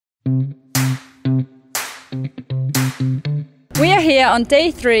We are here on day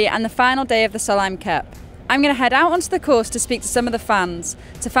 3 and the final day of the Solheim Cup. I'm going to head out onto the course to speak to some of the fans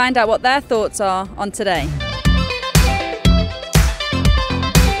to find out what their thoughts are on today.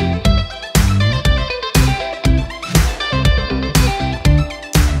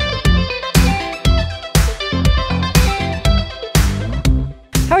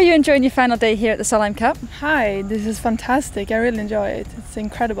 How are you enjoying your final day here at the Solheim Cup? Hi, this is fantastic. I really enjoy it. It's an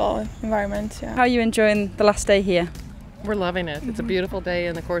incredible environment. Yeah. How are you enjoying the last day here? We're loving it. It's a beautiful day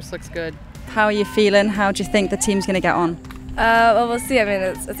and the course looks good. How are you feeling? How do you think the team's going to get on? Well, we'll see. I mean,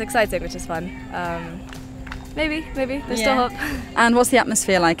 it's exciting, which is fun. Maybe. There's still hope. And what's the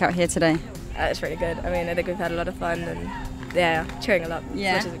atmosphere like out here today? It's really good. I mean, I think we've had a lot of fun and cheering a lot.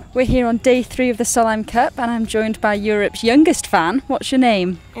 Yeah. We're here on day 3 of the Solheim Cup and I'm joined by Europe's youngest fan. What's your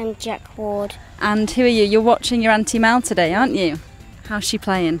name? I'm Jack Ward. And who are you? You're watching your Auntie Mel today, aren't you? How's she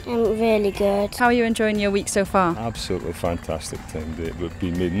playing? Really good. How are you enjoying your week so far? Absolutely fantastic time. We've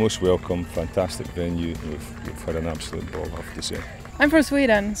been made most welcome, fantastic venue. We've had an absolute ball, I have to say. I'm from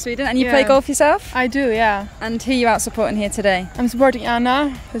Sweden. Sweden, and you play golf yourself? I do, yeah. And who are you out supporting here today? I'm supporting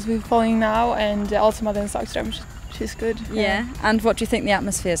Anna, who's we're following now, and also Madeleine Stockström. She's good. Yeah. And what do you think the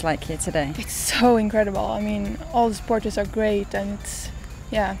atmosphere is like here today? It's so incredible. I mean, all the supporters are great, and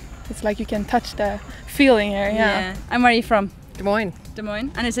it's like you can touch the feeling here. Yeah. And where are you from? Des Moines. Des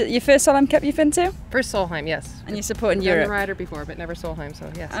Moines. And is it your first Solheim Cup you've been to? First Solheim, yes. And you're supporting I've Europe? been a rider before, but never Solheim,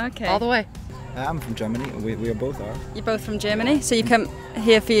 so yes. Okay. All the way. I'm from Germany. We are both are. You're both from Germany? So you come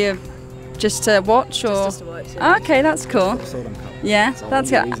here for you just to watch, or? Just to watch. Yeah. Okay, that's cool. Solheim Cup. Yeah, That's that's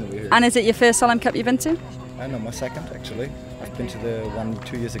the good. reason we're here. And is it your first Solheim Cup you've been to? No, my second actually. I've been to the one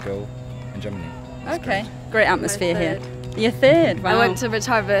 2 years ago in Germany. Okay, great atmosphere here. third. Your third? Wow. I went to Rich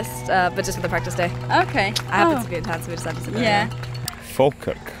Harvest, but just for the practice day. Okay. I happened to be in town, so we just had to sit there. Yeah,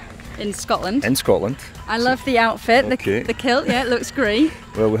 Falkirk in Scotland. in Scotland. I love the outfit, Okay. the kilt, yeah, it looks great.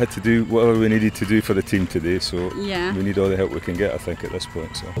 Well, we had to do whatever we needed to do for the team today, so Yeah. we need all the help we can get, I think, at this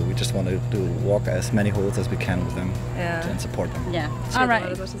point. So. We just wanted to walk as many holes as we can with them Yeah. and support them. Yeah. Cheer All them on right.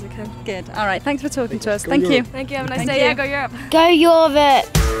 as much as we can. Good. All right. Thanks for talking to us. Go Thank you. Europe. Thank you. Have a nice Thank day. you. Yeah, go Europe. Go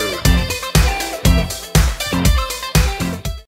Europe!